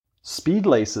Speed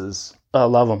laces.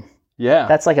 Love them. Yeah.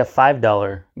 That's like a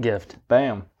 $5 gift.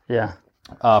 Bam. Yeah.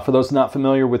 For those not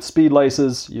familiar with speed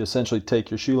laces, you essentially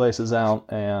take your shoelaces out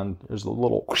and there's a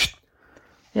little whoosh.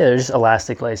 Yeah, they're just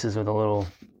elastic laces with a little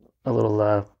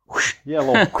Yeah, a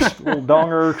little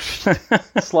donger,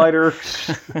 slider,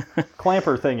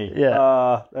 clamper thingy.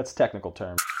 Yeah. That's technical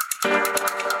term.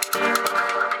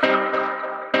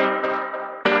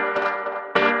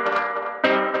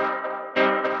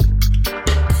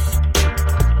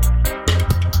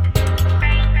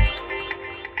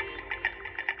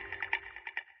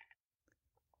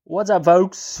 What's up,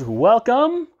 folks?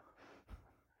 Welcome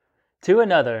to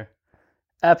another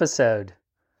episode,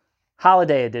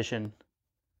 holiday edition,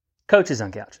 Coaches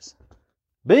on Couches.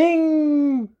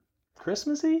 Bing!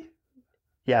 Christmassy?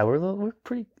 Yeah, we're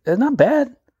pretty, it's not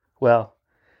bad. Well,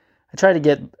 I tried to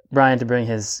get Brian to bring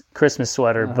his Christmas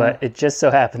sweater, but it just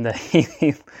so happened that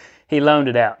he loaned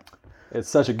it out. It's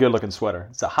such a good-looking sweater.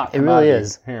 It's a hot It commodity really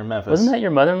is. here in Memphis. Wasn't that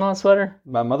your mother-in-law's sweater?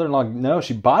 My mother-in-law, no,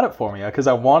 she bought it for me because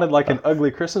I wanted like an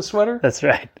ugly Christmas sweater. That's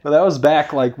right. But that was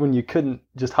back like when you couldn't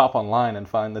just hop online and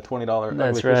find the $20 ugly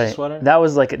That's Christmas right. sweater.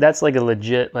 That's like a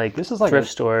legit This is like thrift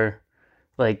store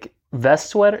like vest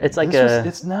sweater. It's like it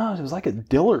was like a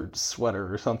Dillard sweater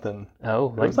or something. Oh,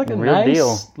 It was like a real nice,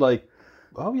 deal. like,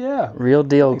 oh yeah, Real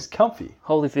deal. it's comfy.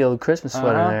 Holyfield Christmas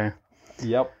sweater there.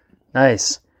 Yep.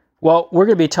 Nice. Well, we're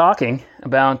going to be talking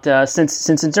about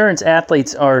since endurance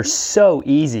athletes are so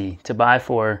easy to buy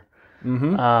for.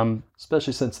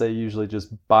 Especially since they usually just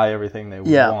buy everything they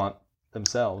Yeah. want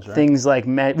themselves, right? Things like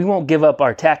we won't give up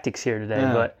our tactics here today,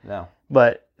 No.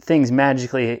 but things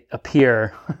magically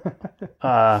appear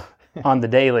on the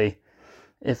daily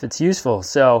if it's useful.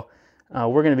 So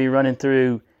we're going to be running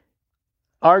through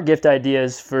our gift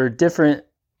ideas for different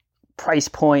price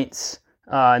points,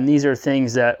 and these are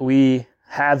things that we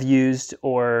have used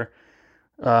or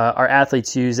our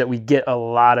athletes use that we get a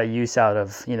lot of use out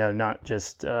of. You know, not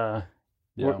just we're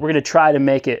going to try to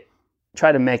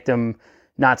make them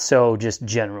not so just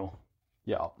general.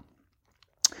 Yeah.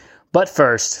 But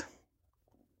first,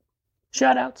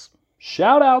 shout outs.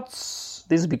 Shout outs.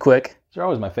 These will be quick. They're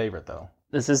always my favorite though.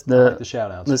 This is I like the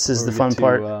shout outs. this is the fun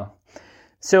part.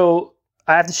 So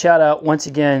I have to shout out once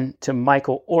again to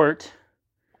Michael Ort.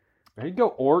 There you go,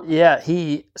 Ort. Yeah,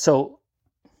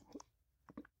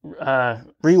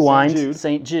 rewind. St.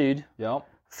 St. Jude Yep.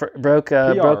 broke.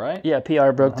 right? Yeah,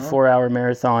 PR broke the 4-hour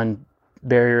marathon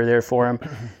barrier there for him,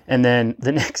 and then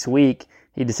the next week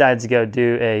he decides to go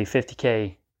do a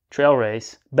 50K trail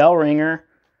race. Bell Ringer,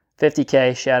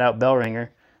 50K. Shout out Bell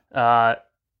Ringer.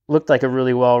 Looked like a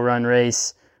really well run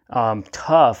race.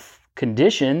 Tough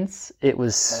conditions. It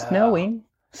was snowing,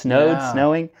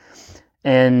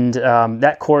 and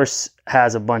that course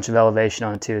has a bunch of elevation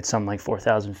on it too. It's something like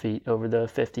 4,000 feet over the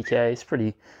 50K. It's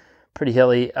pretty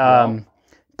hilly.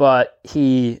 But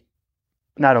he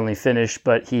not only finished,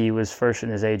 but he was first in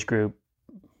his age group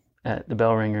at the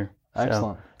Bell Ringer.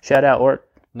 Excellent. So, shout out Ort.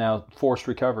 Now forced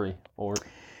recovery, Ort.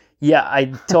 Yeah, I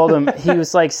told him he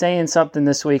was like saying something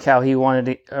this week how he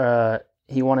wanted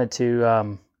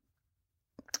to.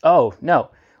 Oh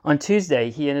no! On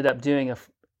Tuesday, he ended up doing a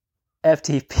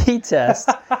FTP test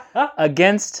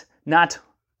against not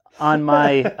on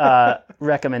my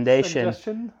recommendation,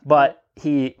 Suggestion? but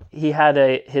he had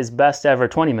his best ever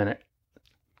 20-minute.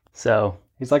 So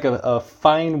He's like a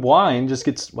fine wine, just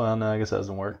gets, well, no, I guess that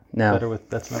doesn't work. No. Better with,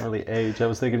 that's not really age. I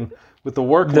was thinking with the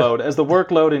workload, as the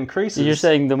workload increases. you're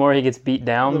saying the more he gets beat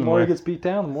down, the more he gets beat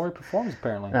down, the more he performs,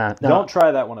 apparently. No. Don't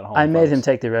try that one at home, I made folks. him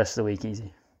take the rest of the week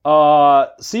easy.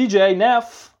 CJ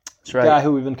Neff, That's right. guy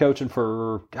who we've been coaching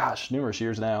for, numerous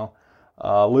years now,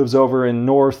 lives over in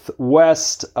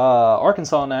northwest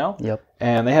Arkansas now. Yep.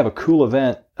 And they have a cool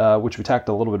event, which we talked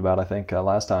a little bit about, I think,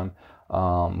 last time,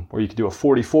 where you could do a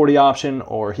 40-40 option,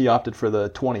 or he opted for the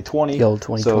 20-20. The old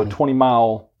 20-20. So a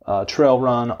 20-mile trail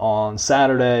run on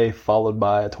Saturday, followed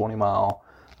by a 20-mile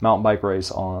mountain bike race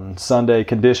on Sunday.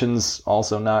 Conditions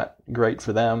also not great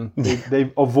for them.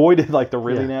 They avoided like the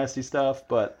really nasty stuff,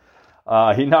 but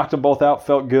he knocked them both out,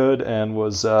 felt good, and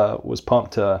was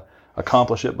pumped to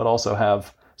accomplish it, but also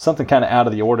have something kind of out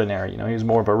of the ordinary. You know, he was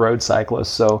more of a road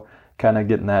cyclist, so kind of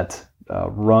getting that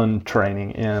run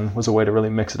training in was a way to really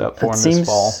mix it up for him this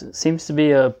fall. Seems to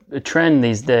be a trend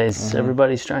these days. Mm-hmm.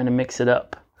 Everybody's trying to mix it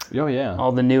up. Oh yeah,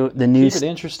 All the new keep it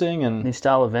interesting and new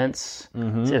style events.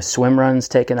 Swim runs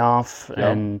taking off,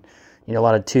 and a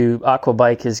lot of aqua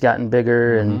bike has gotten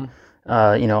bigger, and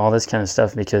all this kind of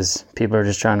stuff because people are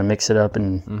just trying to mix it up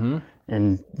and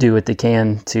do what they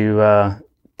can to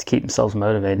keep themselves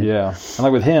motivated. Yeah, and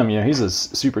like with him, he's a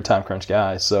super time crunch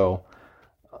guy, so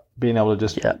being able to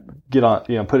just Yep. get on,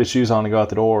 put his shoes on and go out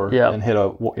the door Yep. and hit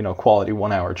a, quality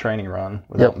 1 hour training run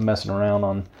without messing around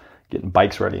on getting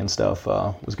bikes ready and stuff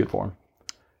was good for him.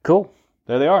 Cool.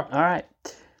 There they are. All right.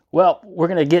 Well, we're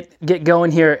gonna get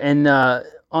going here, and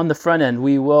on the front end,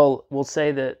 we'll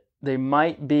say that there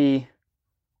might be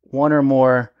one or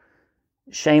more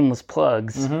shameless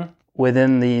plugs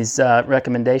within these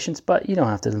recommendations, but you don't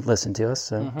have to listen to us.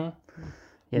 So,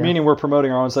 Meaning we're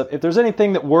promoting our own stuff. If there's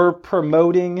anything that we're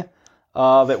promoting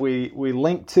that we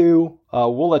link to,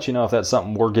 we'll let you know if that's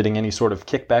something we're getting any sort of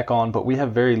kickback on. But we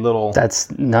have very little. that's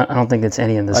not. I don't think it's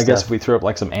any of this. I guess if we throw up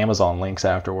like some Amazon links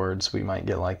afterwards, we might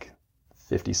get like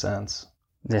 50 cents.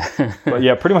 Yeah. But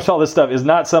yeah, pretty much all this stuff is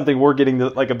not something we're getting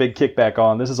like a big kickback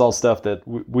on. This is all stuff that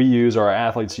we use or our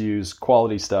athletes use,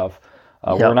 quality stuff.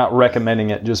 We're not recommending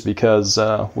it just because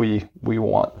we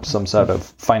want some sort of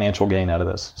financial gain out of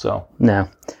this. So No.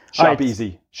 shop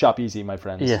easy, my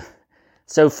friends. Yeah.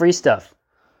 So free stuff.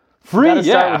 Free, Gotta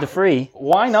start with the free.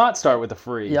 Why not start with the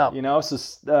free? Yep.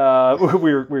 So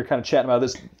we were kind of chatting about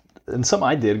this, and something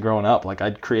I did growing up. Like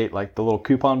I'd create like the little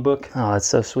coupon book. Oh, that's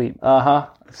so sweet.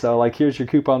 So like here's your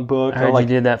coupon book. I heard like, you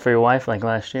did that for your wife like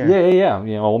last year. Yeah.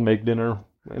 I'll make dinner.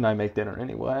 And I make dinner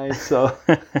anyway, so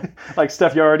like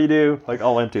stuff you already do, like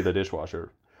I'll empty the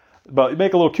dishwasher. But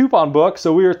make a little coupon book.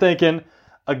 So we were thinking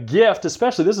a gift,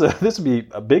 especially this would be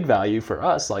a big value for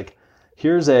us. Like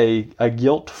here's a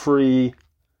guilt-free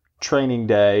training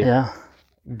day. Yeah.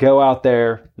 Go out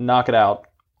there, knock it out.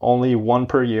 Only one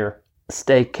per year.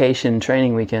 Staycation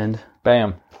training weekend.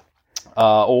 Bam.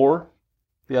 Or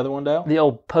the other one, Dale? The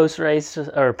old post-race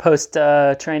or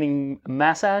post-training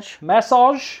massage.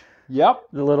 Massage. Yep.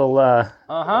 The little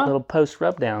little post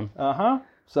rub down.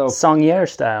 So Songnier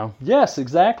style. yes,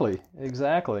 exactly.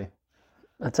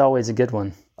 That's always a good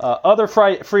one. Other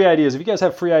free ideas. If you guys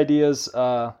have free ideas,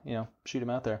 shoot them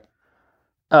out there.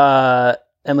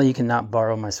 Emily, you cannot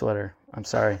borrow my sweater. I'm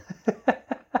sorry.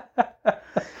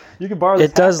 You can borrow this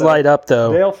It does hat, though. light up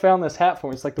though. Dale found this hat for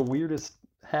me. It's like the weirdest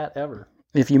hat ever.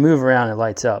 If you move around, it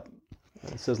lights up.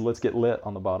 It says "Let's get lit"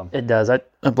 on the bottom. It does. I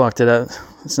blocked it out.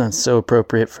 It's not so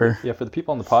appropriate for. Yeah, for the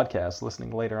people on the podcast listening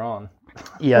later on.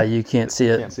 Yeah, you can't see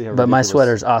it. Can't see how but my ridiculous.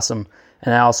 sweater's awesome,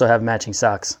 and I also have matching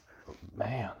socks.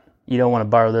 Man, You don't want to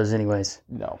borrow those anyways.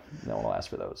 no one will ask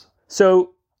for those.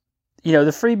 So, the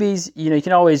freebies, you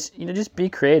can always, just be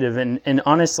creative. And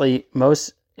honestly,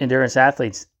 most endurance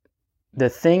athletes, the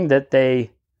thing that they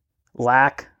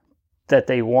lack, that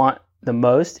they want the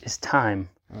most is time.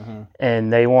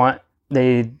 And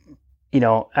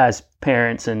as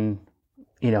parents and,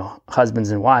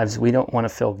 husbands and wives, we don't want to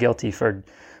feel guilty for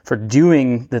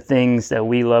doing the things that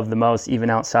we love the most, even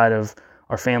outside of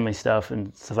our family stuff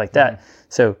and stuff like that.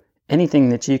 So anything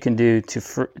that you can do to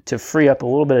free up a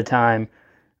little bit of time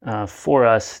for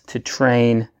us to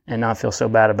train and not feel so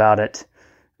bad about it.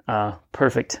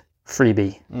 Perfect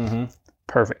freebie.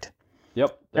 Perfect.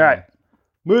 Yep. All right.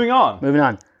 Moving on. Moving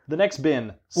on. The next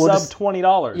bin, We'll sub just-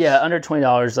 $20. Yeah, under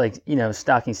 $20, like,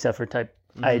 stocking stuffer type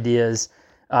ideas.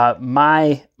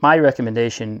 My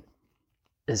recommendation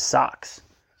is socks.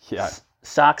 Yeah.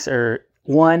 Socks are,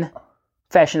 one,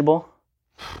 fashionable.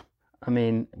 I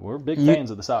mean, We're big fans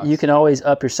of the socks. you can always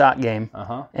up your sock game.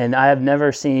 Uh-huh. And I have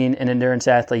never seen an endurance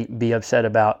athlete be upset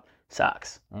about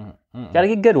socks. Got to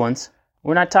get good ones.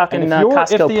 We're not talking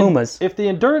Costco Pumas. If the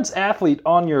endurance athlete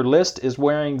on your list is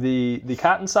wearing the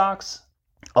cotton socks,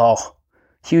 Oh,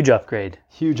 huge upgrade.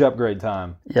 huge upgrade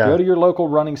time. Yeah. Go to your local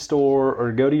running store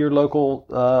or go to your local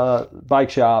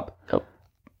bike shop. Yep.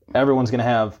 Everyone's going to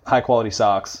have high quality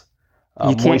socks.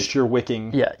 You can't- Moisture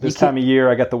wicking. Yeah, you This time of year,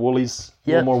 I got the woolies. A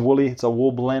Yeah. little more woolly. It's a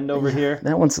wool blend over here.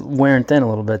 That one's wearing thin a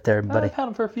little bit there, buddy. I've had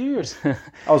them for a few years.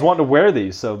 I was wanting to wear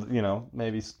these, so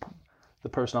maybe the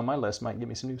person on my list might give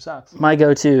me some new socks. My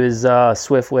go-to is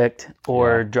Swiftwick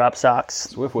or Drop Socks.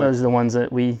 Swiftwick. Those are the ones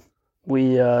that we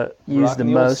use Rocking the old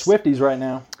most. Swifties right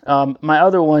now. My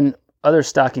other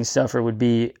stocking stuffer would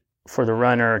be for the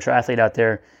runner or triathlete out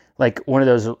there, like one of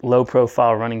those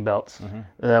low-profile running belts,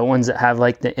 the ones that have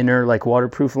like the inner like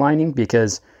waterproof lining.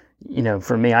 Because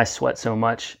for me, I sweat so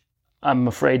much, I'm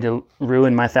afraid to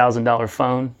ruin my $1,000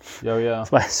 phone Oh yeah.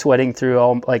 by sweating through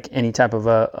all like any type of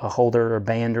a holder or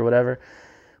band or whatever.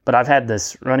 But I've had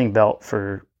this running belt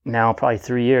for now probably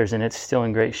 3 years, and it's still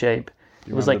in great shape.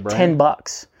 It was like remember the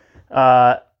brand?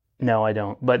 $10. No, I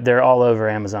don't. But they're all over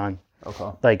Amazon.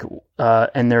 Okay. Like,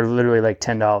 and they're literally like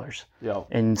 $10. Yeah.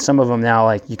 And some of them now,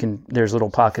 like there's little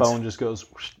pockets. Phone just goes.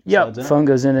 Yeah, slides in it. phone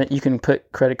goes in it. You can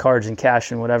put credit cards and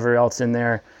cash and whatever else in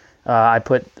there. I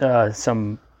put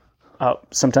some.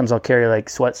 Sometimes I'll carry like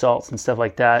sweat salts and stuff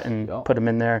like that and Yeah. put them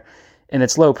in there. And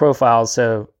it's low profile,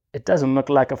 so it doesn't look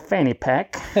like a fanny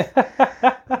pack.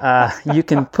 You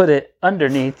can put it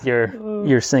underneath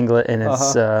your singlet, and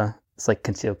it's like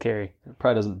concealed carry. It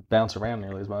probably doesn't bounce around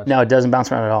nearly as much. No, it doesn't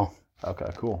bounce around at all. Okay,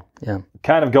 cool. Yeah.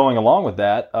 Kind of going along with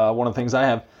that, one of the things I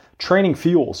have, training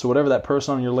fuel. So whatever that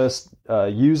person on your list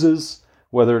uses,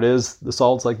 whether it is the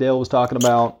salts like Dale was talking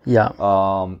about, Yeah.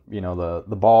 The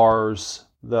bars,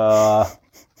 the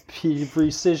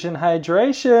Precision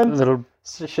Hydration. Little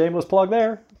It's a shameless plug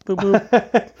there. boop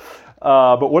boop.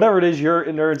 But whatever it is your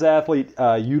endurance athlete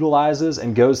utilizes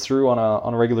and goes through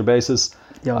on a regular basis,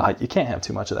 you can't have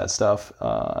too much of that stuff.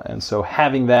 And so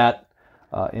having that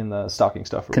in the stocking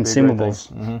stuff would Consumables.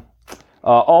 be a great thing.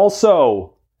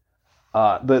 Also,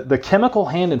 the chemical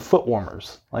hand and foot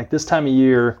warmers. Like this time of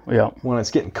year, when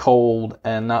it's getting cold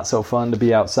and not so fun to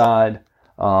be outside,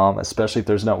 especially if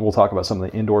there's we'll talk about some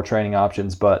of the indoor training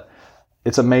options, but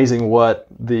it's amazing what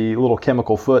the little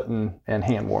chemical foot and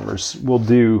hand warmers will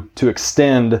do to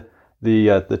extend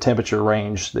the temperature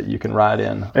range that you can ride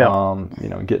in.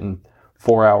 Getting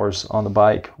 4 hours on the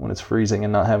bike when it's freezing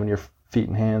and not having your feet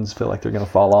and hands feel like they're going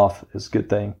to fall off is a good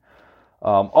thing.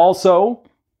 Also,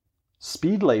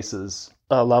 speed laces.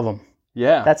 Love them.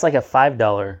 Yeah. That's like a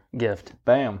 $5 gift.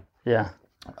 Bam. Yeah.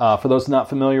 For those not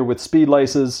familiar with speed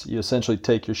laces, you essentially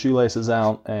take your shoelaces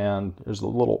out and there's a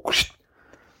little whoosh.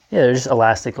 Yeah, they're just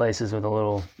elastic laces with a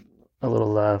little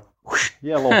whoosh.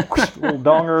 Yeah, little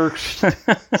donger,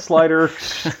 slider,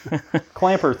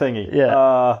 clamper thingy.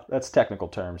 Yeah. That's technical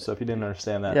terms, so if you didn't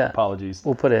understand that, apologies.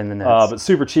 We'll put it in the notes. But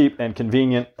super cheap and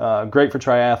convenient. Great for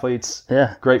triathletes.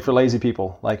 Yeah. Great for lazy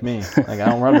people like me. I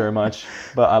don't run very much,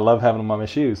 but I love having them on my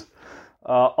shoes.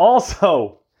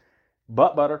 Also,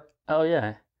 butt butter. Oh,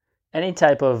 yeah. Any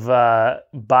type of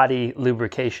body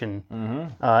lubrication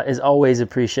is always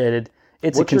appreciated.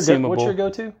 It's a consumable. What's your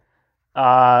go-to?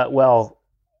 Well,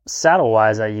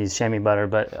 saddle-wise, I use chamois butter,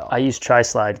 but I use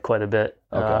Tri-Slide quite a bit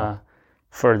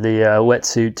for the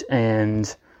wetsuit.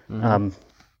 And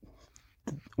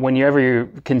whenever you're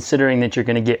considering that you're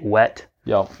going to get wet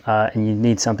and you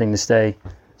need something to stay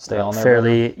on there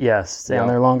fairly, on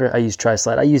there longer, I use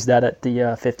Tri-Slide. I used that at the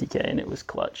 50K, and it was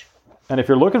clutch. And if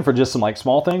you're looking for just some like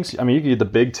small things, I mean, you can get the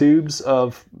big tubes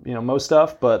of most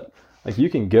stuff, but like you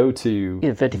can go to a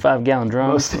 55-gallon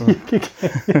drum.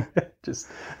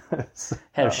 Just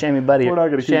have chamois butter. We're not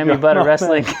going to keep chamois butter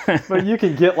wrestling. But you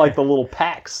can get like the little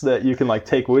packs that you can like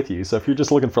take with you. So if you're just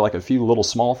looking for like a few little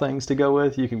small things to go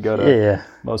with, you can go to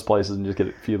most places and just get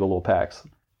a few of the little packs.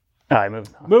 All right,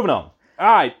 moving on.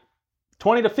 All right,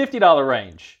 $20 to $50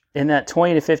 range. In that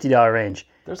 $20 to $50 range,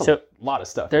 there's a lot of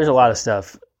stuff. There's a lot of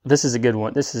stuff. This is a good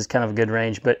one. This is kind of a good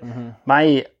range, but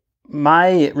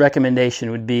my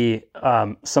recommendation would be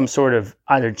some sort of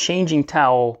either changing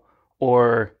towel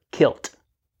or kilt.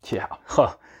 Yeah.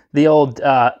 The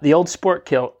old sport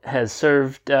kilt has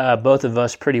served both of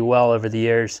us pretty well over the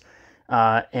years,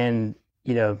 and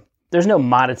there's no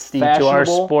modesty to our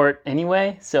sport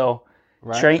anyway. So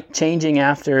changing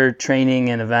after training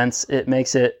and events, it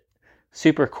makes it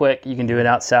super quick. You can do it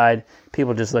outside.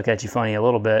 People just look at you funny a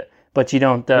little bit. But you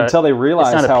don't until they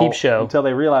realize it's not a peep show. Until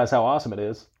they realize how awesome it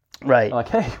is. Right. They're like,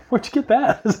 hey, where'd you get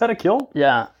that? Is that a kilt?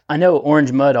 Yeah. I know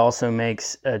Orange Mud also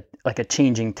makes a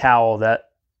changing towel that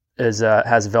has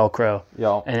Velcro.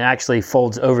 Yeah. And it actually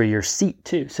folds over your seat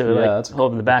too. So that's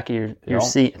holding the back of your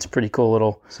seat. It's a pretty cool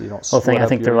little thing. I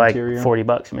think they're like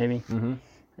 $40 maybe. Mm-hmm.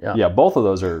 Yeah, both of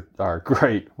those are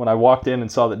great. When I walked in and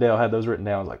saw that Dale had those written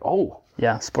down, I was like, oh.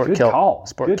 Yeah, Sport good Kilt. Call.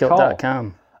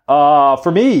 Sportkilt.com.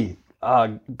 For me,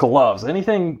 gloves.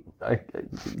 Anything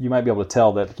you might be able to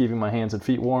tell that keeping my hands and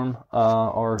feet warm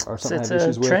or something I have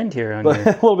issues with. It's a trend here. A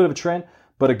little bit of a trend.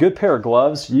 But a good pair of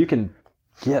gloves, you can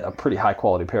get a pretty high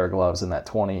quality pair of gloves in that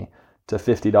 $20 to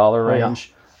 $50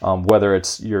 range. Whether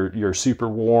it's your super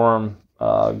warm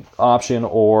option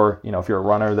or if you're a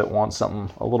runner that wants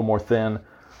something a little more thin,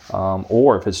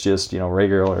 or if it's just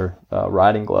regular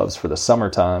riding gloves for the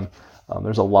summertime.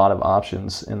 There's a lot of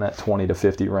options in that 20 to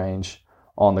 50 range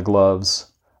on the gloves.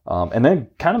 And then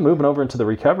kind of moving over into the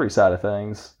recovery side of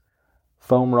things,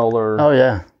 foam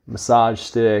roller, massage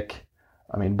stick.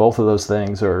 I mean, both of those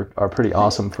things are pretty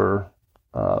awesome for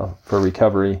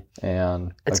recovery.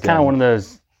 And it's kind of one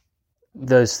of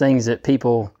those things that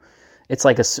people, it's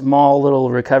like a small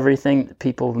little recovery thing that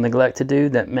people neglect to do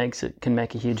that can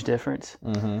make a huge difference.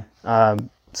 Mm-hmm.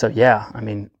 I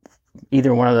mean,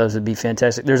 either one of those would be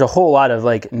fantastic. There's a whole lot of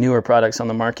like newer products on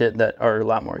the market that are a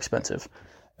lot more expensive.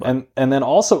 And then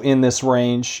also in this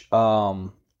range,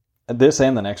 this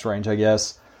and the next range, I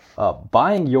guess,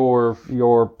 buying your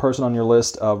person on your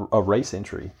list a race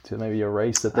entry to maybe a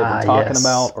race that they've been talking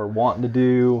about or wanting to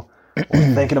do or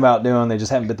thinking about doing. They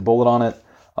just haven't bit the bullet on it.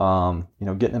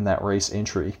 getting them that race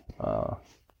entry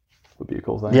would be a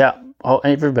cool thing. Yeah. Oh,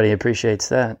 everybody appreciates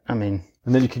that. I mean,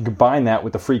 and then you can combine that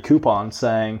with the free coupon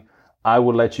saying, I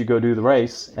will let you go do the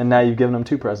race, and now you've given them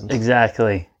 2 presents.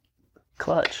 Exactly.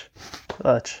 Clutch.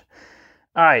 All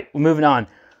right, moving on.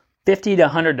 $50 to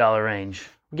 $100 range.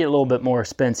 We get a little bit more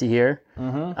expensive here.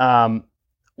 Mm-hmm.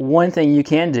 One thing you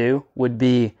can do would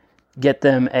be get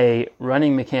them a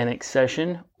running mechanics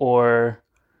session or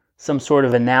some sort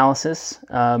of analysis,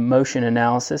 motion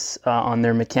analysis on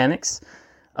their mechanics.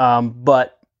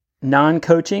 But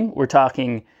non-coaching, we're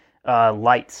talking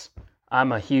lights.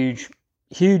 I'm a huge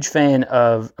fan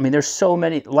of, there's so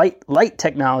many, light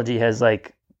technology has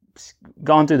like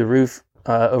gone through the roof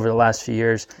over the last few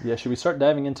years. Yeah, should we start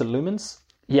diving into lumens?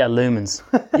 Yeah, lumens.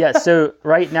 Yeah, so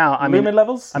right now, lumen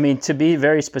levels? To be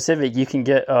very specific, you can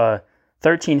get a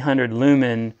 1300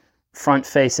 lumen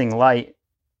front-facing light,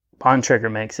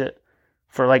 Bontrager makes it,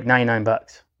 for like $99.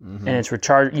 Mm-hmm. And it's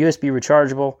USB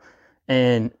rechargeable,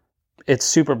 and it's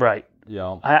super bright.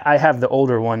 Yeah. I have the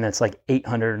older one that's like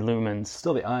 800 lumens.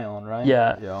 Still the Ion, right?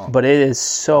 Yeah. But it is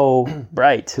so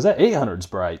bright. Because that 800's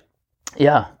bright.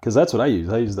 Yeah. Because that's what I use.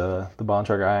 I use the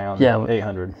Bontrager Ion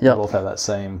 800. Yep. They both have that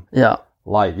same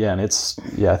light. Yeah, and it's,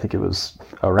 I think it was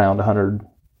around 100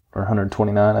 or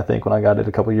 129, I think, when I got it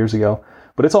a couple years ago.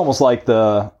 But it's almost like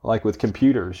with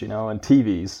computers, and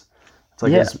TVs. It's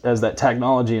like as that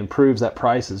technology improves, that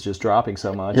price is just dropping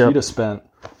so much. You'd have spent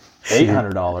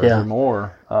 $800 or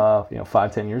more,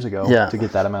 5-10 years ago to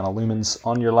get that amount of lumens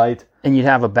on your light. And you'd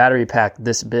have a battery pack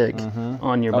this big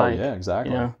on your bike. Oh, yeah,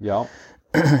 exactly. Yeah.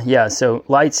 Yeah, so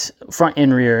lights, front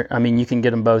and rear, you can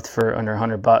get them both for under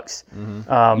 $100.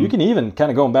 Mm-hmm. You can even,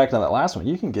 kind of going back to that last one,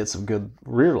 you can get some good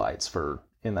rear lights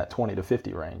in that 20 to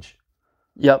 50 range.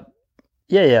 Yep.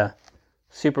 Yeah.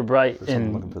 Super bright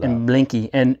and blinky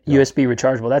and USB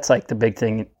rechargeable. That's like the big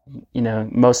thing.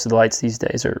 Most of the lights these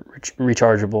days are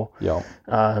rechargeable. Yeah.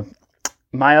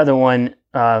 My other one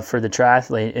for the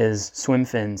triathlete is swim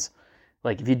fins.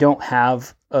 Like if you don't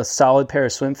have a solid pair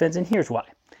of swim fins, and here's why.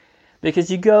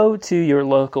 Because you go to your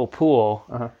local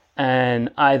pool and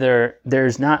either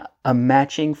there's not a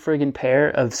matching friggin'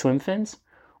 pair of swim fins,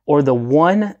 or the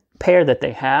one pair that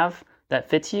they have that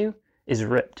fits you is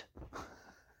ripped.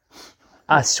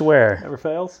 I swear.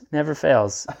 Never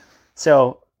fails.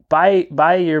 So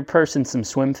buy your person some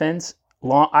swim fins.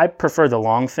 I prefer the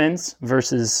long fins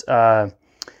versus like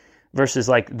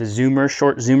the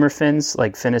short zoomer fins.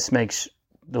 Like Finis makes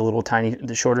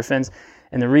the shorter fins.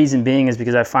 And the reason being is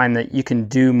because I find that you can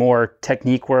do more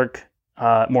technique work,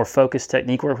 more focused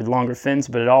technique work with longer fins,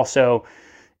 but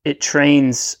it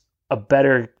trains a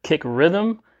better kick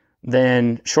rhythm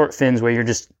than short fins where you're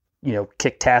just,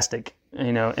 kick-tastic,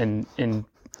 and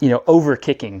over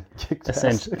kicking.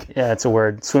 Essentially. Yeah, it's a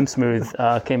word. Swim Smooth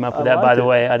came up with that, by the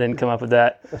way. I didn't come up with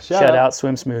that. Shout out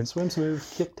Swim Smooth. Swim Smooth,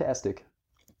 kick-tastic.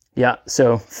 Yeah,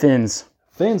 so fins.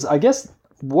 Fins, I guess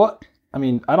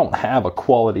I don't have a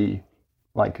quality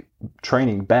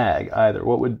training bag either.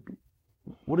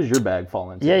 What does your bag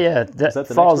fall into? Yeah. Is that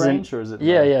the falls next range, or is it?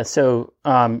 Yeah. So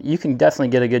you can definitely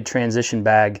get a good transition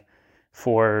bag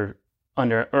for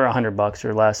under or $100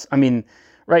 or less.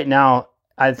 Right now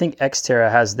I think Xterra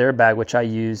has their bag, which I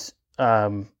use.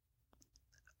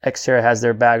 Xterra has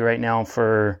their bag right now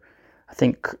for, I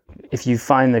think if you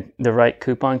find the right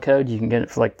coupon code, you can get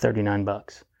it for like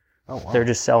 $39. Oh wow! They're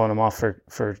just selling them off for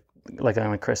like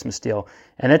on a Christmas deal,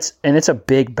 and it's a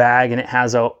big bag, and it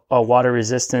has a water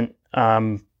resistant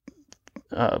pouch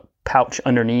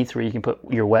underneath where you can put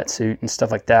your wetsuit and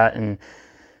stuff like that. And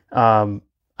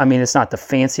it's not the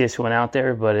fanciest one out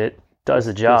there, but it does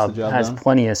the job. It has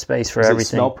plenty of space for everything. Is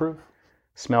it smell-proof?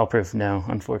 Smell-proof? No,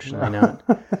 unfortunately not.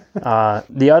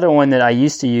 The other one that I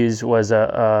used to use was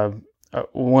a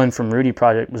one from Rudy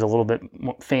Project, was a little bit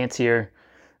more fancier.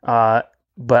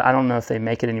 But I don't know if they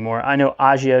make it anymore. I know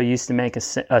Agio used to make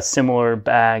a similar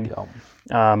bag,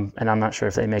 and I'm not sure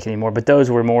if they make it anymore. But those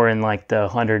were more in like the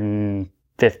 $150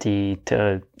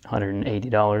 to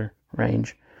 $180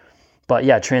 range. But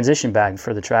yeah, transition bag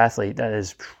for the triathlete, that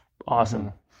is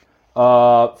awesome.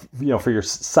 Mm-hmm. For your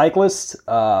cyclists,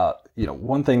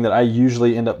 one thing that I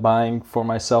usually end up buying for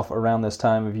myself around this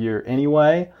time of year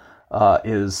anyway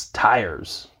is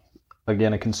tires.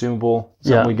 Again, a consumable,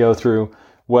 something we go through.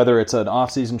 Whether it's an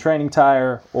off-season training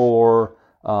tire or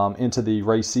into the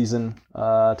race season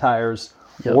tires,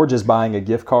 or just buying a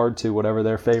gift card to whatever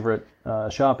their favorite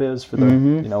shop is for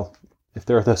the, if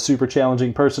they're the super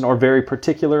challenging person or very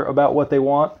particular about what they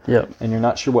want, and you're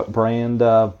not sure what brand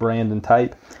and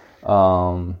type,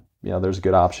 there's a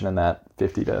good option in that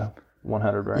 50 to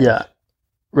 100 range. Yeah.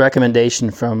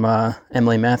 recommendation from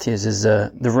Emily Matthews is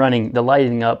the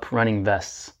lighting up running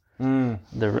vests.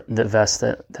 The vests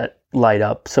that light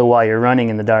up. So while you're running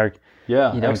in the dark, you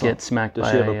don't get smacked by a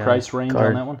Does she have a price range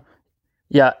guard. on that one?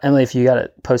 Yeah, Emily, if you got to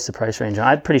post the price range on,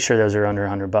 I'm pretty sure those are under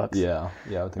 $100. Yeah,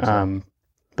 I would think so.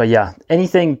 But yeah,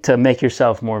 anything to make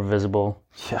yourself more visible.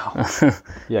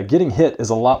 Yeah, getting hit is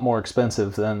a lot more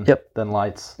expensive than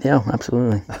lights. Yeah,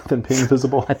 absolutely. Than being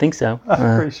visible. I think so.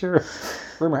 I'm pretty sure.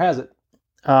 Rumor has it.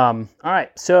 All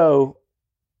right, so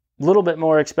a little bit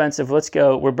more expensive. Let's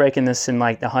go. We're breaking this in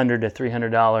like the $100 to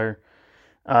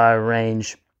 $300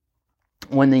 range.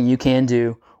 One thing you can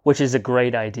do, which is a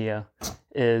great idea,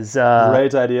 is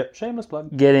great idea. Shameless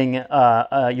plug. Getting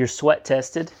your sweat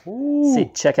tested.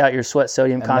 Check out your sweat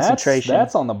sodium concentration.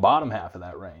 That's on the bottom half of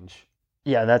that range.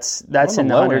 Yeah, that's in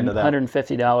the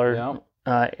 $150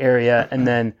 area, and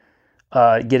then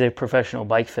get a professional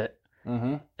bike fit.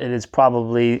 Mm-hmm. It is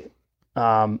probably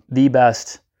the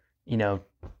best, $200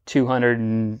 to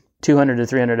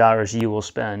 $300 you will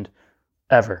spend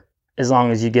ever, as long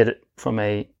as you get it from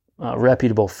a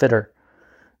reputable fitter.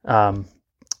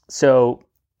 So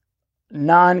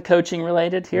non-coaching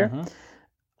related here,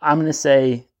 I'm going to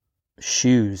say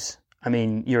shoes. I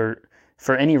mean,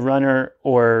 for any runner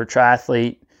or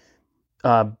triathlete,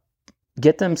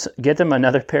 get them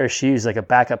another pair of shoes, like a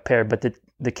backup pair. But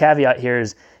the caveat here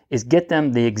is get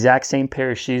them the exact same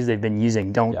pair of shoes they've been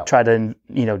using. Don't try to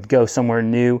go somewhere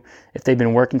new if they've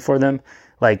been working for them.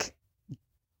 Like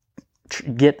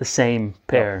get the same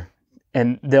pair,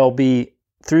 and they'll be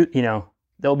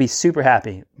they'll be super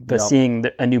happy. But seeing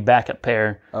a new backup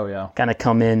pair, kind of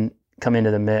come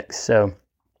into the mix. So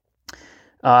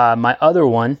my other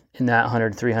one in that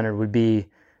 100-300 would be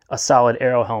a solid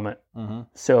aero helmet. Mm-hmm.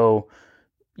 So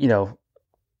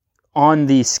on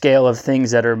the scale of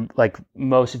things that are like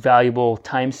most valuable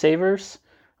time savers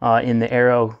in the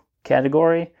aero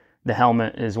category, the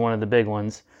helmet is one of the big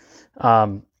ones.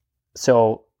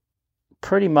 So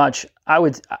pretty much, I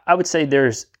would say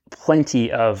there's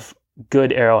plenty of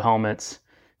good aero helmets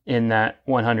in that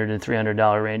 $100 to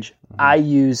 $300 range. Mm-hmm. I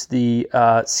use the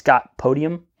Scott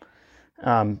Podium,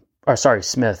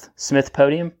 Smith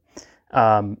Podium,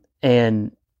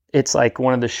 and it's like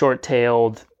one of the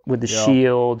short-tailed with the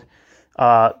shield.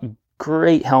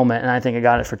 Great helmet, and I think I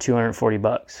got it for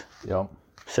 $240. Yep.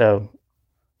 So,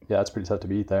 yeah, it's pretty tough to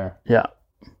beat there. Yeah.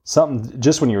 Something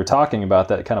just when you were talking about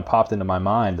that, it kind of popped into my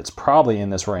mind. That's probably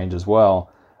in this range as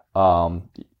well.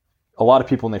 A lot of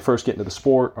people when they first get into the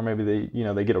sport, or maybe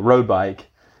they get a road bike,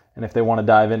 and if they want to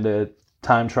dive into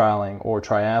time trialing or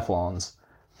triathlons,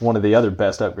 one of the other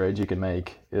best upgrades you can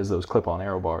make is those clip-on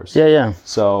aero bars. Yeah.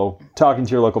 So talking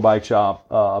to your local bike shop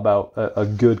about a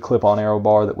good clip-on aero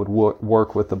bar that would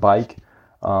work with the bike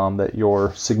that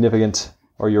your significant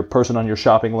or your person on your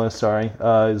shopping list,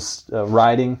 is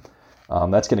riding,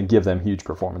 that's going to give them huge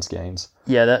performance gains.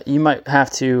 Yeah, that you may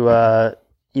have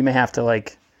to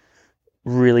like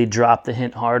really drop the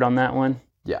hint hard on that one.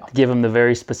 Yeah. Give them the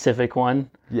very specific one.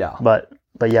 Yeah. But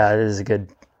yeah, it is a good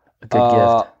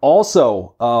gift.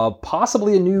 Also,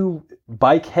 possibly a new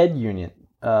bike head unit.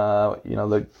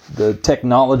 The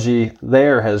technology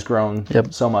there has grown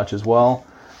so much as well.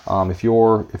 If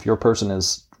your person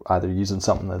is either using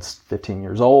something that's 15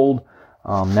 years old,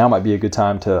 now might be a good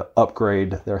time to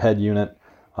upgrade their head unit.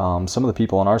 Some of the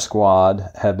people in our squad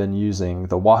have been using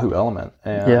the Wahoo Element,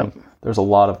 and there's a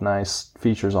lot of nice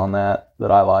features on that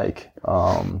I like,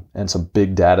 and some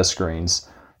big data screens.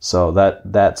 So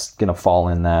that's going to fall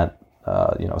in that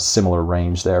similar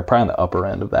range there, probably on the upper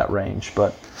end of that range,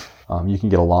 but you can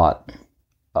get a lot.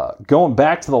 Going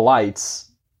back to the lights,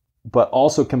 but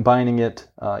also combining it,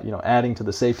 adding to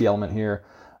the safety element here,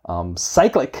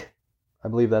 Cyclic, I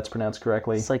believe that's pronounced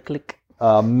correctly. Cyclic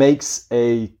makes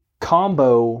a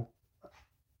combo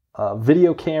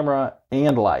video camera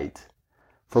and light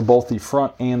for both the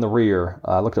front and the rear.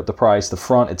 I looked up the price. The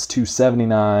front, it's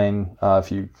 $279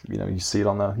 if you see it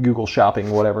on the Google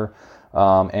Shopping, whatever,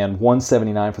 and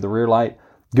 $179 for the rear light.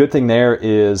 Good thing there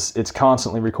is it's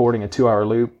constantly recording a 2-hour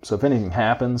loop. So if anything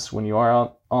happens when you are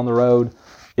out on the road,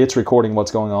 it's recording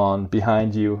what's going on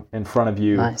behind you, in front of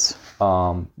you. Nice.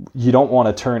 You don't want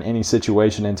to turn any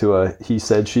situation into a he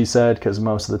said, she said, because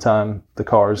most of the time the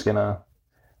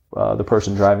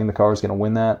person driving the car is gonna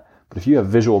win that. But if you have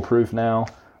visual proof now,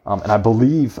 and I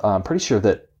believe I'm pretty sure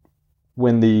that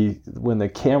when the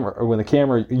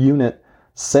camera unit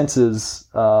senses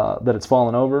that it's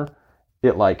fallen over,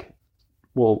 it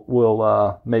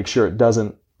will make sure it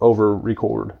doesn't over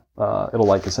record.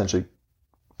 It'll essentially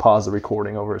pause the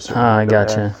recording over a certain I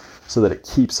gotcha. So that it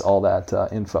keeps all that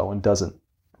info and doesn't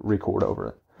record over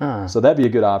it. Ah. So that'd be a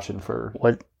good option for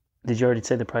Did you already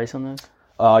say the price on those?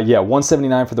 Yeah,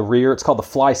 $179 for the rear. It's called the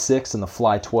Fly 6 and the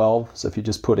Fly 12. So if you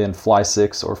just put in Fly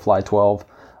 6 or Fly 12,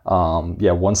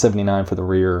 $179 for the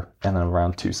rear and then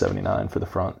around $279 for the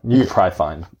front. You could probably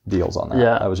find deals on that.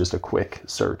 Yeah. That was just a quick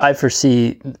search. I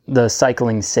foresee the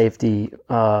cycling safety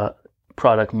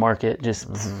product market just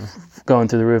going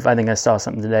through the roof. I think I saw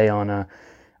something today on a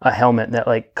helmet that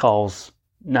like calls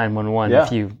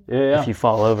 911 if you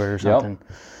fall over or something.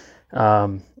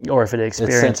 Or if it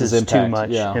experiences too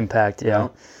much impact. Yeah.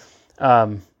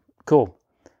 Cool.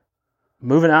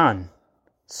 Moving on.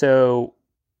 So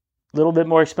a little bit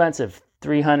more expensive,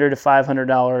 $300 to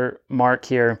 $500 mark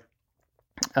here.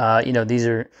 These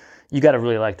are, you got to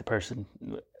really like the person.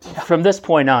 From this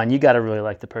point on, you got to really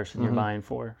like the person you're buying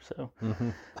for. So,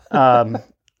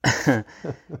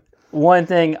 one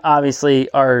thing, obviously,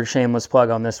 our shameless plug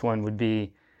on this one would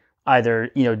be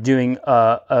either doing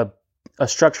a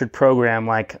structured program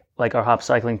like our Hop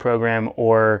Cycling program,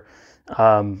 or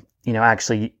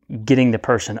actually getting the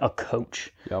person a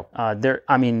coach. Yep.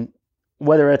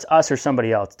 Whether it's us or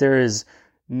somebody else, there is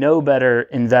no better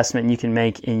investment you can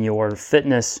make in your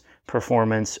fitness,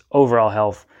 performance, overall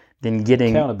health than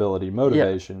getting accountability,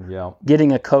 motivation.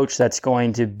 Getting a coach that's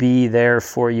going to be there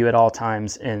for you at all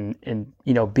times and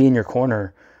be in your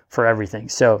corner for everything.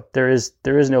 So there is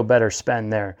no better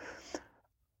spend there.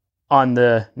 On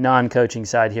the non-coaching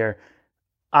side here,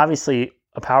 obviously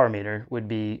a power meter would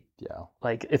be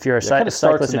like if you're a cyclist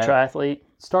or triathlete.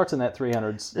 Starts in that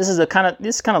 300s. This is kind of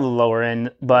the lower end,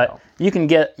 but you can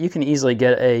easily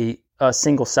get a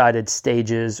single-sided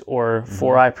Stages or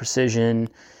 4i Precision.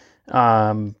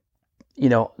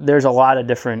 There's a lot of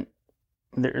different.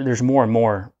 There's more and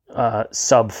more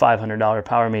sub $500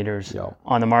 power meters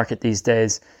on the market these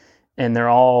days, and they're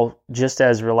all just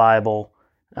as reliable.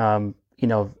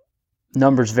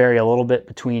 Numbers vary a little bit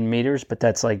between meters, but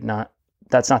that's not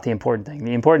the important thing.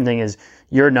 The important thing is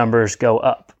your numbers go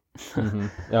up.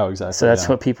 Oh, exactly. So that's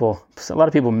what a lot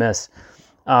of people miss.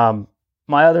 My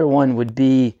other one would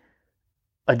be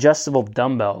adjustable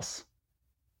dumbbells.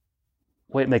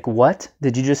 Wait, like what?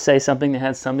 Did you just say something that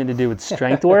has something to do with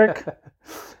strength work?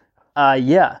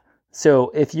 Yeah.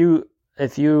 So if you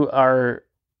are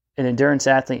an endurance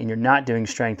athlete and you're not doing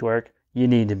strength work, you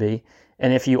need to be.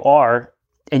 And if you are,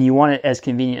 and you want it as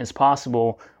convenient as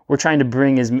possible, we're trying to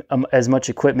bring as much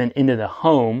equipment into the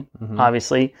home,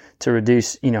 obviously, to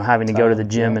reduce having to go to the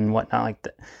gym and whatnot like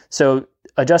that. So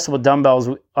adjustable dumbbells,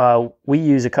 we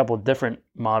use a couple of different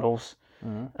models.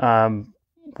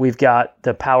 We've got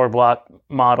the Power Block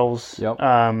models,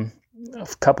 a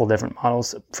couple different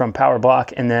models from Power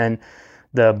Block, and then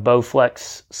the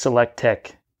Bowflex Select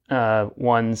Tech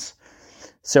ones.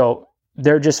 So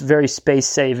they're just very space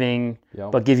saving,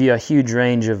 but give you a huge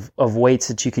range of weights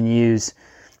that you can use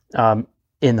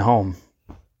in the home.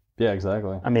 Yeah,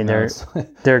 exactly.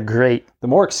 They're great. The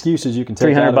more excuses you can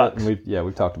take out of $300. it, and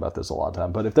we've talked about this a lot of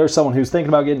time. But if there's someone who's thinking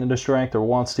about getting into strength or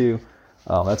wants to,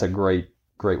 that's a great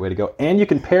way to go. And you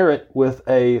can pair it with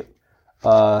a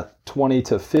 $20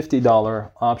 to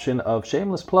 $50 option of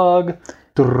shameless plug,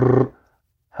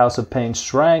 House of Pain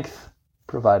Strength,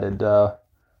 provided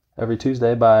every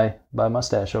Tuesday by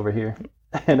Mustache over here,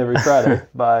 and every Friday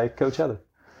by Coach Heather.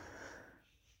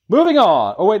 Moving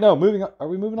on. Oh wait, no. Moving on. Are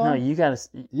we moving on? No, you got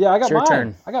to. Yeah, I got mine.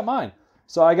 Turn. I got mine.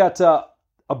 So I got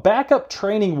a backup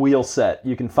training wheel set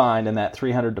you can find in that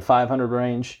 300 to 500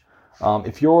 range.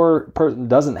 If your person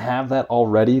doesn't have that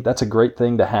already, that's a great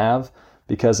thing to have,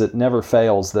 because it never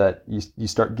fails that you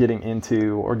start getting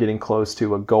into or getting close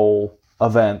to a goal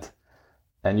event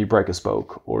and you break a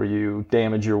spoke or you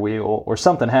damage your wheel or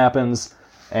something happens,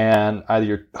 and either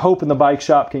you're hoping the bike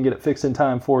shop can get it fixed in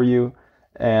time for you,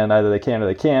 and either they can or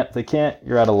they can't. If they can't,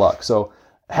 you're out of luck. So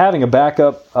having a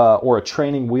backup or a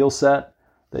training wheel set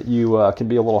that you can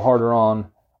be a little harder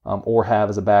on or have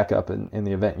as a backup in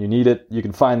the event you need it, you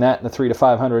can find that in the 300 to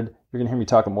 500. You're going to hear me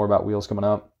talking more about wheels coming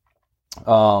up.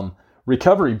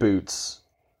 Recovery boots.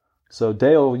 So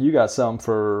Dale, you got some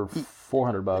for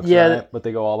 $400, right? But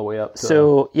they go all the way up to...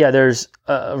 So yeah, there's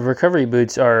recovery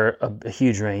boots are a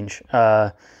huge range.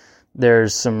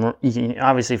 There's some, you can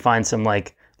obviously find some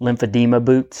like lymphedema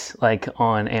boots like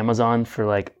on Amazon for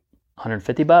like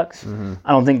 $150.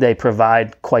 I don't think they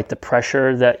provide quite the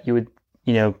pressure that you would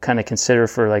kind of consider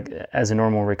for like as a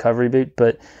normal recovery boot,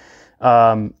 but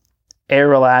Air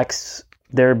Relax,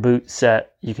 their boot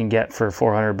set you can get for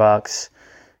 $400.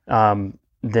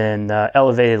 Then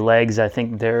Elevated Legs, I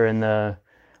think they're in the,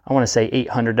 I want to say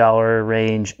 $800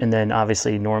 range, and then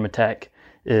obviously Normatec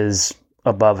is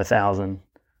above $1,000.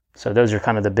 So those are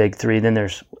kind of the big three. Then I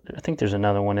think there's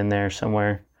another one in there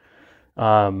somewhere.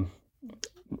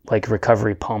 like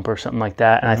recovery pump or something like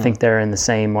that, and I think they're in the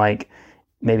same like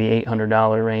maybe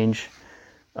 $800 range.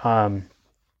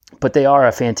 But they are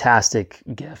a fantastic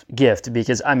gift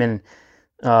because I mean,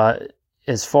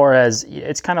 as far as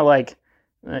it's kind of like,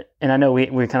 and I know we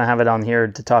kind of have it on here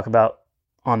to talk about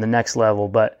on the next level,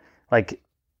 but like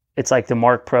it's like the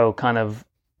Mark Pro kind of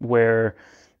where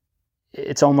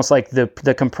it's almost like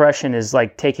the compression is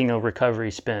like taking a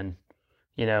recovery spin.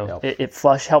 You know, Yep. it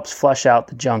helps flush out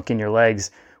the junk in your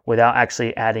legs without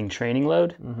actually adding training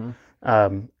load.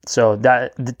 So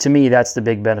that to me, that's the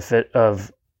big benefit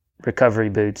of recovery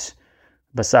boots,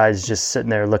 besides just sitting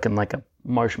there looking like a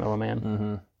marshmallow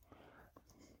man.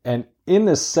 And in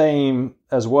the same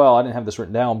as well, I didn't have this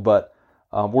written down, but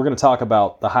we're going to talk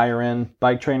about the higher end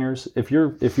bike trainers. If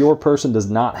your person does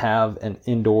not have an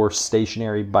indoor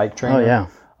stationary bike trainer,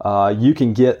 you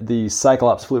can get the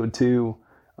Cyclops Fluid 2,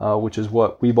 which is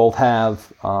what we both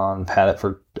have. I've had it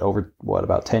for over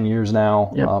about 10 years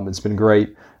now. Yep. It's been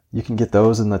great. You can get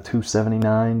those in the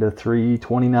 $279 to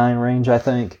 $329 range, I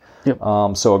think. Yep.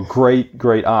 So a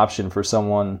great option for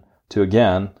someone to,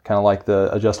 again, kind of like the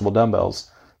adjustable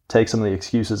dumbbells, take some of the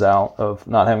excuses out of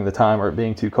not having the time or it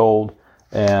being too cold,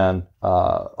 and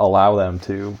allow them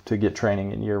to get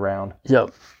training in year round.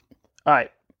 Yep. All right,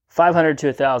 $500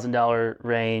 to $1,000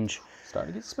 range.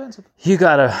 Starting to get expensive. You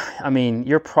gotta. I mean,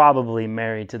 you're probably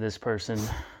married to this person.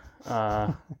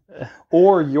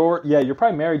 Or you're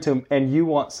probably married to them and you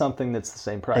want something that's the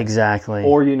same price. Exactly.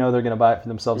 Or you know they're going to buy it for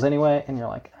themselves anyway, and you're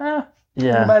like, I'm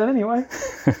going to buy it anyway.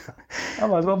 I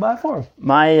might as well buy it for them.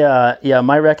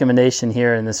 My recommendation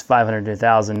here in this $500 to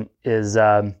 $1,000 is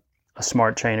a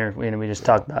smart trainer. We just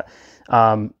talked about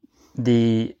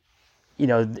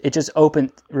it just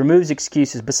removes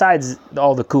excuses. Besides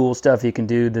all the cool stuff you can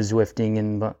do, the Zwifting,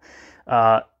 and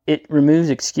it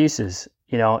removes excuses.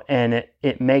 And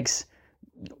it makes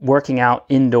working out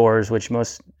indoors, which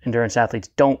most endurance athletes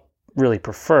don't really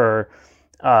prefer,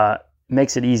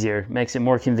 makes it easier, makes it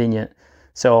more convenient.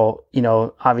 So,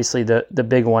 obviously the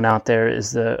big one out there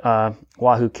is the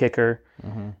Wahoo Kicker.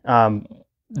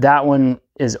 That one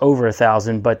is over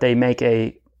 $1,000, but they make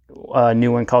a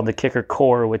new one called the Kicker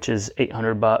Core, which is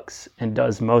 $800 and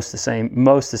does most the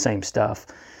same stuff.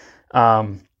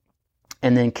 And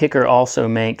then Kicker also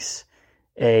makes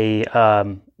a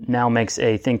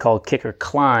thing called Kicker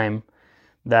Climb,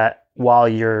 that while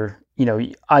you're,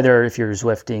 either if you're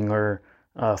Zwifting or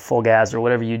full gas or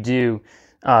whatever you do,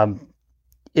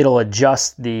 it'll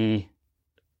adjust the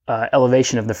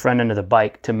elevation of the front end of the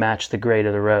bike to match the grade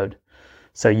of the road.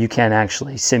 So you can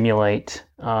actually simulate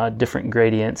different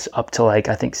gradients up to I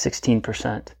think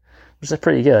 16%, which is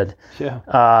pretty good. Yeah.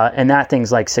 And that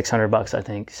thing's like $600, I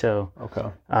think. So, okay.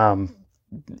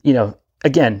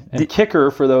 Again, and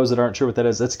Kicker, for those that aren't sure what that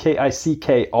is, that's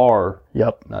KICKR.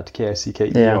 Yep. Not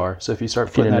KICKER. Yeah. So if you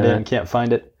start putting that in and can't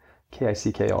find it,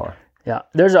 KICKR. Yeah.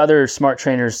 There's other smart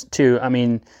trainers too. I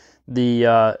mean,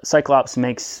 the Cyclops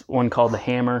makes one called the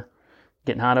Hammer.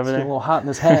 Getting hot over there? Getting a little hot in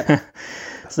this hat.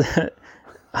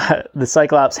 The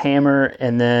Cyclops Hammer,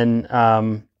 and then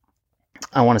I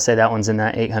want to say that one's in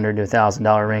that $800 to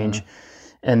 $1,000 range.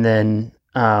 And then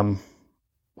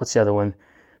what's the other one?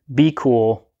 Be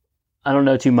Cool. I don't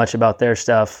know too much about their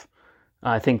stuff.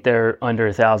 I think they're under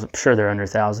 $1,000. I'm sure they're under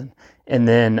 $1,000. And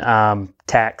then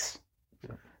Tax.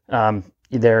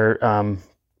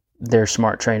 Their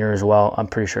smart trainer as well, I'm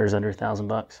pretty sure is under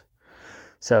 $1,000.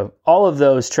 So all of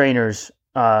those trainers,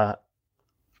 I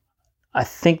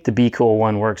think the Be Cool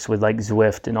one works with like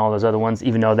Zwift and all those other ones,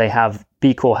 even though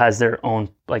Be Cool has their own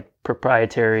like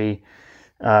proprietary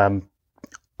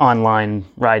online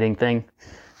riding thing.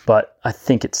 But I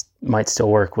think it might still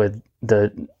work with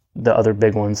the other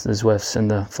big ones, the Zwifts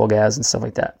and the full gas and stuff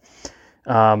like that.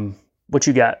 What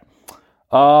you got?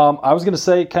 I was going to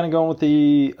say, kind of going with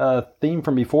the theme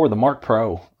from before, the Mark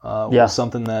Pro was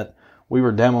something that we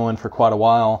were demoing for quite a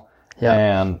while,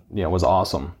 and it was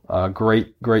awesome.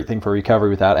 Great thing for recovery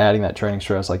without adding that training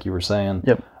stress, like you were saying.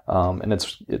 Yep. And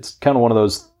it's kind of one of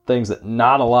those things that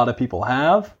not a lot of people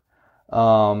have.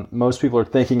 Most people are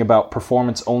thinking about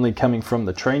performance only coming from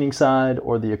the training side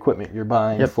or the equipment you're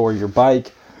buying for your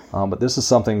bike. But this is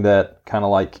something that kind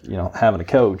of like, having a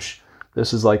coach.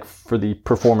 This is like for the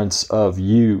performance of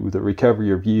you, the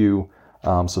recovery of you.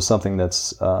 So something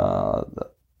that's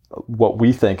what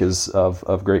we think is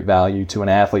of great value to an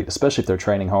athlete, especially if they're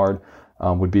training hard,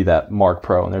 would be that Mark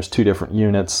Pro. And there's two different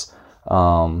units.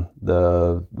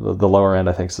 The lower end,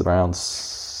 I think, is around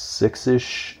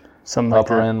 6-ish. Something like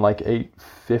upper that. end, like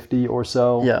 850 or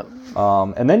so. Yeah.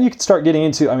 And then you can start getting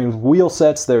into, wheel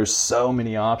sets, there's so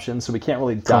many options, so we can't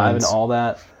really dive into all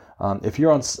that. If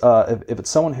you're on, if it's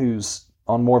someone who's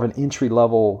on more of an entry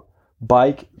level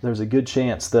bike, there's a good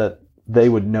chance that they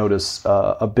would notice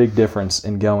a big difference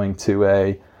in going to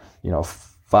a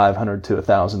 $500 to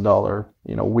 $1,000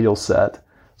 wheel set.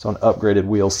 So an upgraded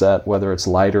wheel set, whether it's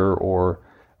lighter or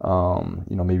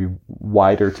maybe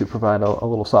wider to provide a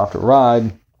little softer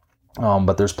ride.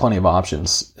 But there's plenty of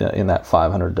options in that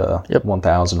 500 to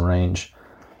 1,000 range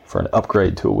for an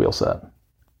upgrade to a wheel set.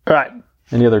 All right.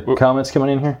 Any other comments coming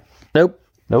in here? Nope.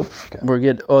 Okay. We're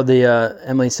good. Oh,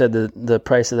 Emily said the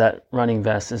price of that running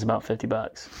vest is about $50.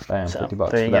 Bam, So, $50 there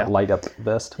for you that go. light up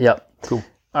vest. Yep. Cool.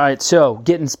 All right, so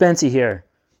getting spency here,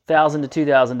 $1,000 to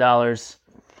 $2,000.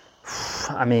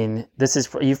 I mean,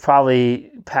 you've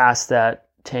probably passed that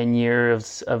 10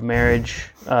 years of marriage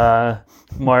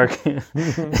mark.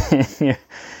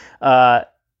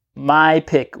 My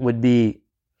pick would be,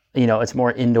 it's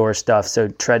more indoor stuff. So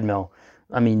treadmill.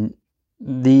 I mean,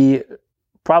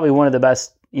 probably one of the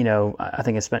best. I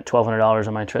think I spent $1,200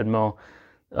 on my treadmill.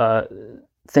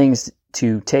 Things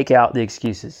to take out the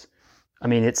excuses. I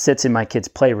mean, it sits in my kids'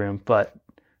 playroom, but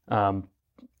I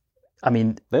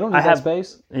mean, they don't need that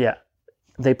space. Yeah,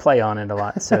 they play on it a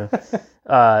lot. So,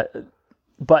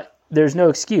 but there's no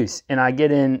excuse, and I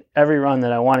get in every run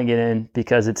that I want to get in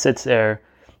because it sits there.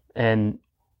 And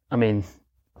I mean,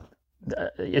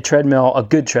 a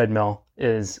good treadmill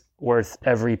is worth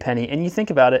every penny. And you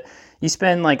think about it, you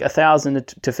spend like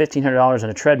 $1,000 to $1,500 on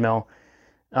a treadmill.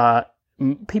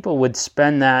 People would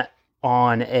spend that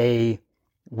on a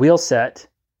wheel set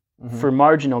for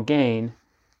marginal gain,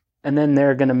 and then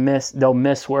they'll miss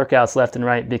workouts left and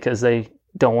right because they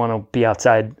don't want to be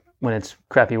outside when it's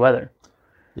crappy weather.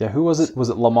 Yeah, who was it? Was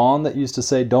it Lamont that used to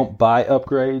say, "Don't buy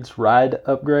upgrades, ride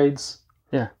upgrades"?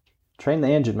 Yeah. Train the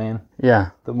engine, man. Yeah.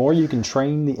 The more you can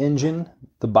train the engine,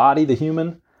 the body, the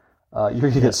human, you're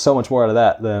going to get so much more out of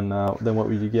that than what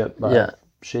you get by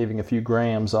shaving a few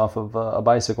grams off of a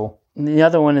bicycle. The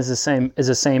other one is the same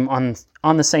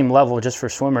on the same level, just for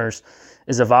swimmers,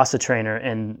 is a Vasa trainer,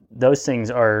 and those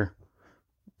things are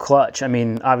clutch. I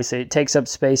mean, obviously it takes up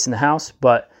space in the house,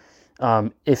 but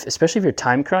especially if you're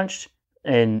time crunched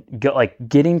and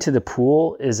getting to the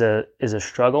pool is a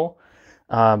struggle.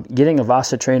 Getting a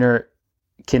Vasa trainer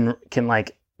can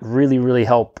really, really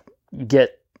help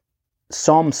get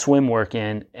some swim work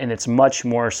in, and it's much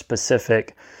more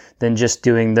specific than just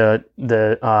doing the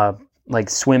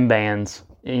swim bands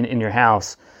in your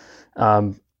house.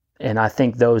 And I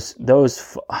think those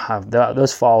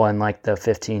fall in like the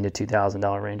 $1,500 to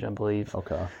 $2,000 range, I believe.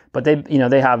 Okay. But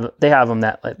they have them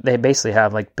that they basically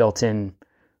have like built-in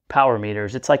power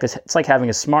meters. It's like having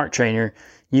a smart trainer.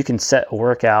 You can set a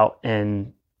workout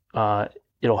and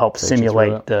it'll help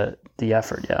simulate the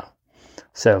effort. Yeah.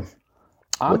 So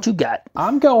what you got?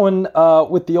 I'm going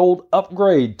with the old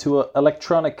upgrade to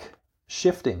electronic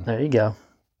shifting. There you go.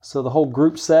 So the whole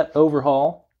group set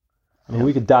overhaul. I mean,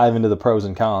 we could dive into the pros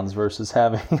and cons versus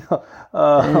having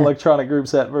electronic group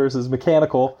set versus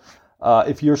mechanical.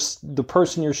 If the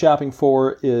person you're shopping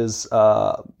for is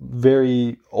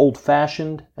very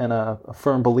old-fashioned and a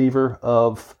firm believer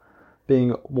of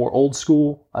being more old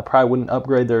school, I probably wouldn't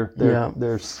upgrade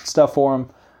their stuff for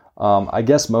them. I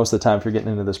guess most of the time, if you're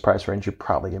getting into this price range, you're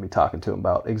probably going to be talking to them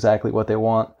about exactly what they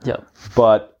want. Yep.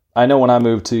 But I know when I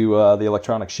moved to the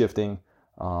electronic shifting,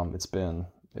 it's been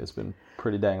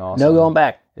pretty dang awesome. No going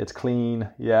back. It's clean.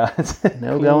 Yeah.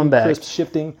 No going back. Crisp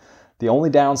shifting. The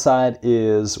only downside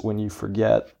is when you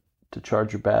forget to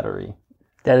charge your battery.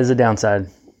 That is a downside.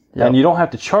 Yep. And you don't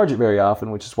have to charge it very often,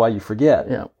 which is why you forget.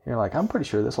 Yep. You're like, I'm pretty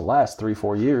sure this will last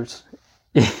 3-4 years.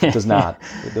 It does not.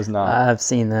 It does not. I've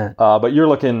seen that. But you're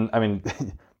looking, I mean,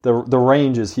 the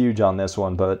range is huge on this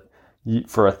one, but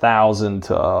for 1,000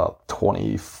 to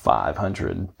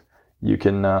 2,500, you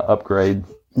can upgrade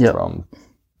from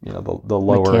the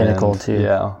lower mechanical end, too.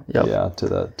 to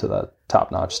the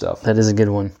top notch stuff. That is a good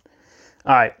one.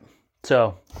 All right,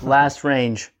 so last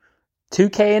range,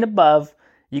 2K and above.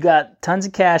 You got tons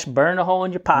of cash, burn a hole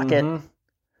in your pocket. Mm-hmm.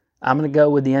 I'm gonna go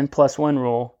with the N+1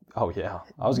 rule. Oh yeah,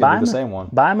 I was gonna do the same one.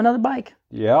 Buy him another bike.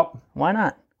 Yep. Why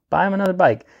not? Buy him another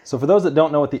bike. So for those that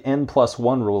don't know what the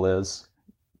N+1 rule is,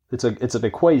 it's an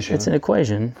equation. It's an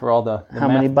equation for all the how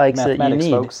many bikes that you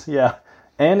need. Folks. Yeah.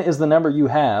 N is the number you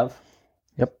have.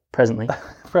 Yep. Presently.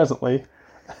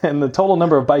 And the total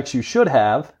number of bikes you should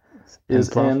have is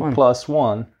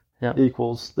N+1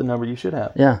 equals the number you should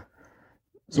have. Yeah.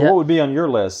 So what would be on your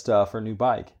list for a new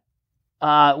bike?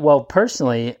 Well,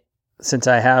 personally, since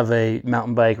I have a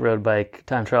mountain bike, road bike,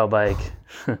 time trial bike,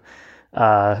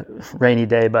 rainy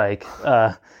day bike,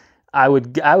 I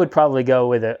would probably go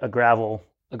with a gravel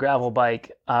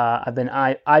bike. I've been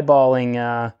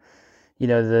eyeballing,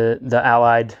 the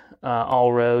Allied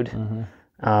all road. Mm-hmm.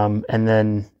 And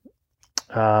then,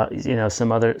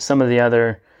 some of the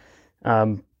other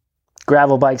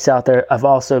gravel bikes out there. I've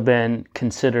also been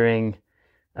considering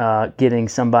getting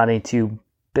somebody to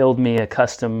build me a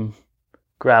custom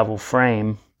gravel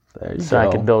frame so I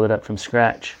could build it up from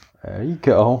scratch. There you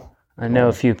go. I know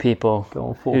a few people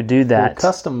who do that.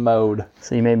 Custom mode.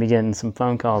 So you may be getting some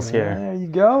phone calls here. There you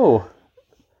go.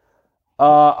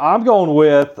 I'm going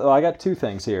with, I got two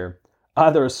things here.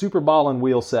 Either a Super Ballin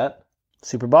wheel set.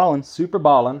 Super Ballin. For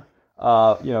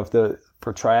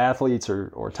triathletes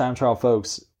or time trial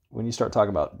folks, when you start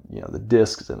talking about, the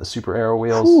discs and the Super Aero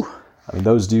wheels, Whew. I mean,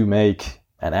 those do make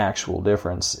an actual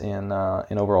difference in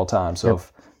overall time. So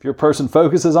if your person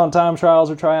focuses on time trials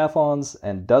or triathlons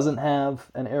and doesn't have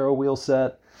an Aero wheel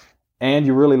set, and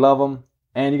you really love them,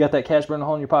 and you got that cash burning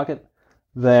hole in your pocket,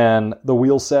 then the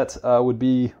wheel set would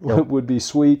be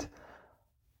sweet.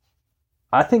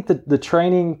 I think that the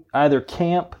training, either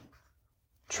camp,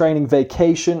 training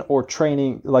vacation, or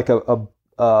training like a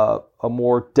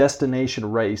more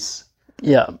destination race.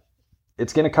 Yeah.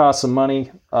 It's going to cost some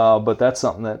money, but that's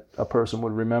something that a person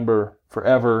would remember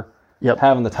forever. Yep.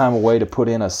 Having the time away to put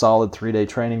in a solid 3-day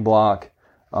training block,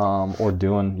 or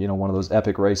doing one of those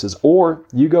epic races, or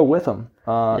you go with them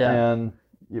and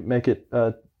you make it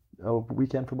a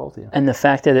weekend for both of you. And the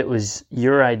fact that it was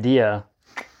your idea,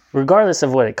 regardless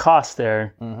of what it cost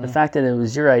there, the fact that it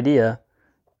was your idea,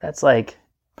 that's like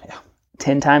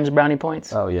 10 times brownie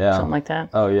points. Oh yeah, something like that.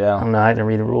 Oh yeah. I don't know. I didn't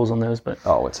read the rules on those, but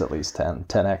it's at least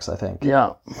 10x, I think.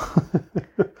 Yeah. All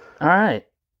right.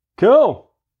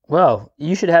 Cool. Well,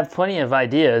 you should have plenty of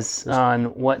ideas on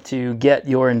what to get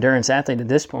your endurance athlete at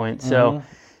this point. So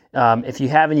if you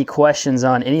have any questions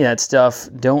on any of that stuff,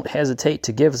 don't hesitate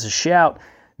to give us a shout.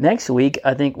 Next week,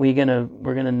 I think we're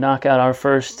gonna knock out our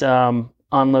first on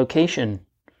location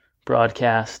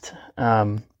broadcast.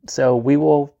 So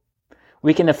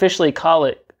we can officially call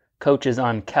it Coaches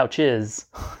on Couches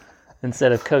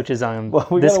instead of Coaches on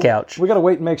couch. We got to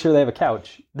wait and make sure they have a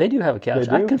couch. They do have a couch.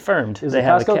 They do? I confirmed Is they it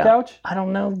have Costco a couch? I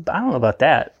don't know about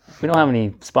that. We don't have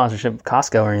any sponsorship with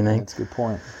Costco or anything. That's a good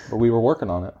point. But we were working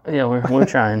on it. Yeah, we're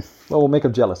trying. Well, we'll make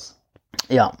them jealous.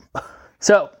 Yeah.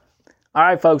 So, all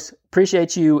right, folks.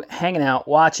 Appreciate you hanging out,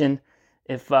 watching.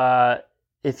 If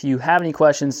you have any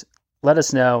questions, let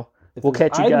us know. We'll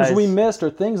catch you guys. Items we missed or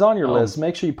things on your list,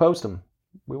 make sure you post them.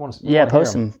 We want to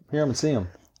post them. Hear them and see them.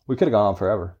 We could have gone on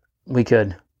forever. We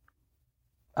could.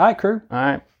 All right, crew. All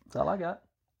right. That's all I got.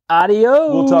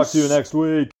 Adios. We'll talk to you next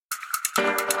week.